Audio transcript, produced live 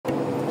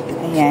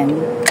Ayan.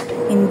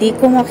 Hindi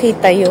ko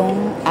makita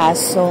yung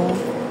asong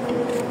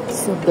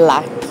si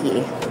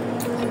Blackie.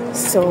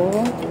 So,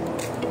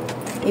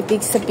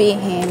 ibig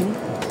sabihin,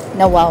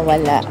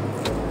 nawawala.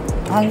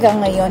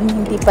 Hanggang ngayon,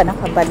 hindi pa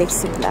nakabalik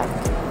si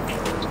Blackie.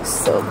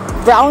 So,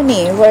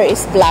 Brownie, where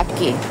is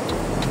Blackie?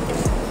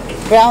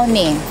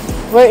 Brownie,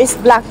 where is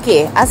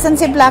Blackie? Asan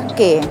si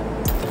Blackie?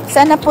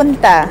 Saan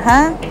napunta,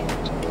 ha?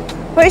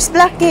 Where is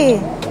Blackie?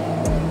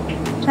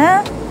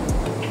 Ha?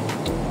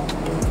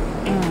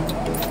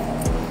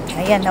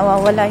 Ayan,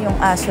 nawawala yung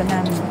aso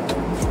namin.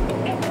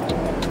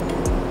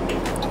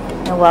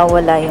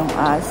 Nawawala yung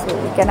aso.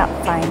 We cannot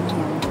find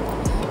him.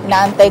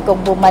 Inaantay kong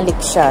bumalik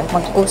siya.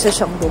 Magkusa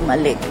siyang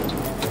bumalik.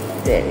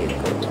 Very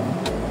good.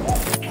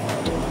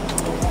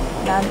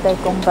 Inaantay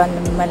kong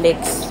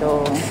bumalik. So,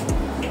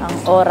 ang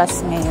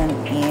oras ngayon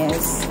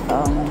is,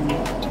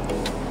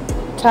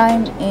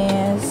 time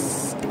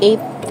is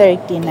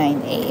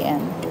 8:39 a.m.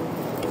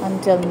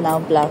 Until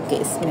now,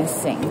 Blackie is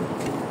missing.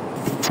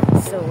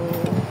 So,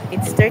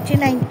 it's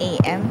 39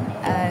 a.m.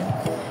 and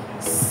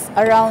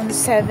around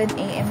 7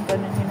 a.m. ko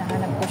nung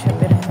hinahanap ko siya,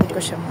 pero hindi ko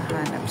siya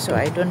mahanap. So,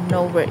 I don't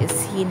know where is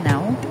he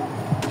now.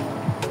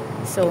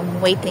 So, I'm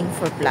waiting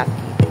for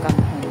Blackie to come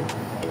home.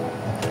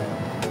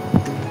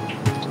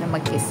 Na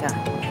mag-isa.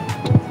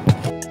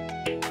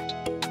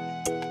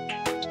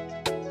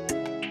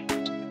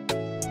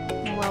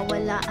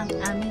 Nawawala ang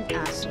aming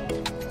aso.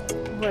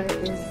 Where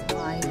is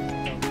my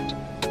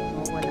dog?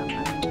 Nawawala ang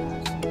aming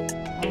aso.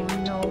 Oh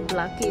no,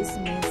 Blackie is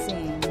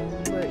missing.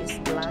 Where is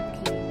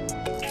Blackie?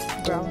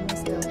 Brown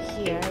is still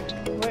here.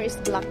 Where is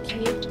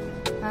Blackie?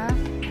 Huh?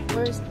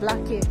 Where is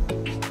Blackie?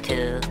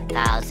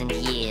 2,000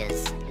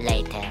 years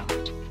later.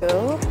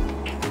 So,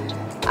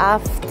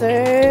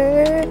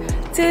 after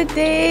 2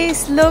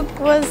 days, Luke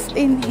was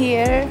in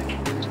here.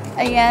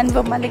 Ayan,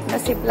 bumalik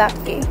na si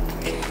Blackie.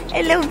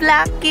 Hello,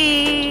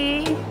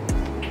 Blackie!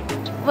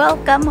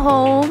 Welcome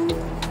home.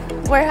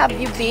 Where have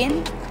you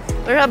been?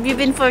 Where have you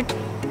been for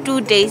 2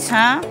 days,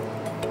 huh?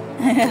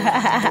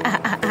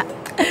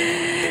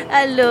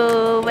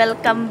 Hello,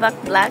 welcome back,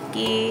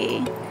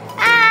 Blackie.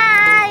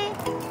 Hi!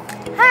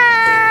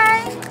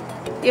 Hi!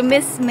 You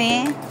miss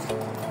me?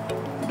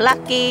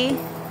 Blackie,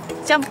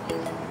 jump!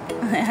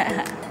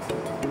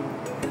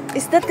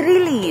 Is that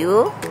really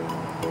you?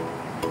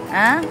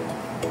 Huh?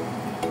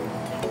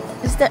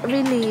 Is that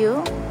really you?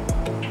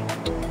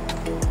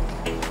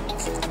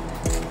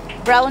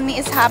 Brownie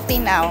is happy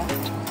now.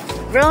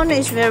 Brownie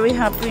is very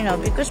happy now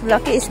because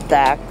Blackie is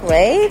back,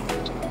 right?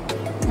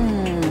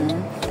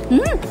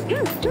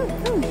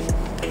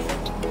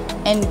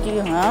 And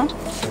you, huh?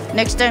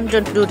 Next time,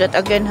 don't do that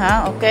again,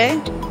 huh? Okay?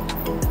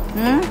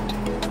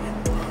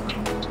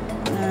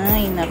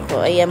 Ay,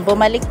 nako. Ayan,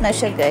 bumalik na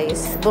siya,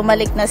 guys.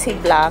 Bumalik na si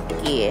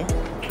Blackie.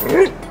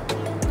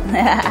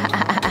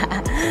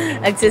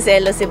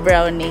 Nagsiselo si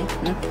Brownie.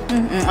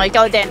 O,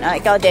 ikaw din. O,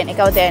 ikaw din.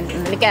 Ikaw din.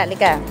 Lika,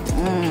 lika.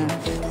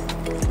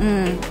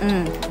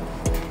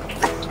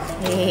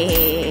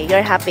 Hey,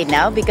 you're happy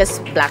now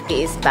because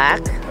Blackie is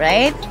back,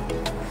 right?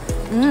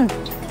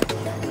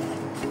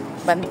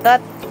 Bantot.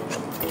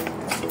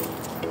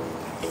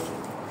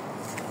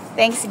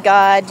 Thanks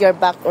God, you're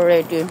back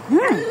already.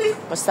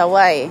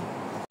 Pasaway.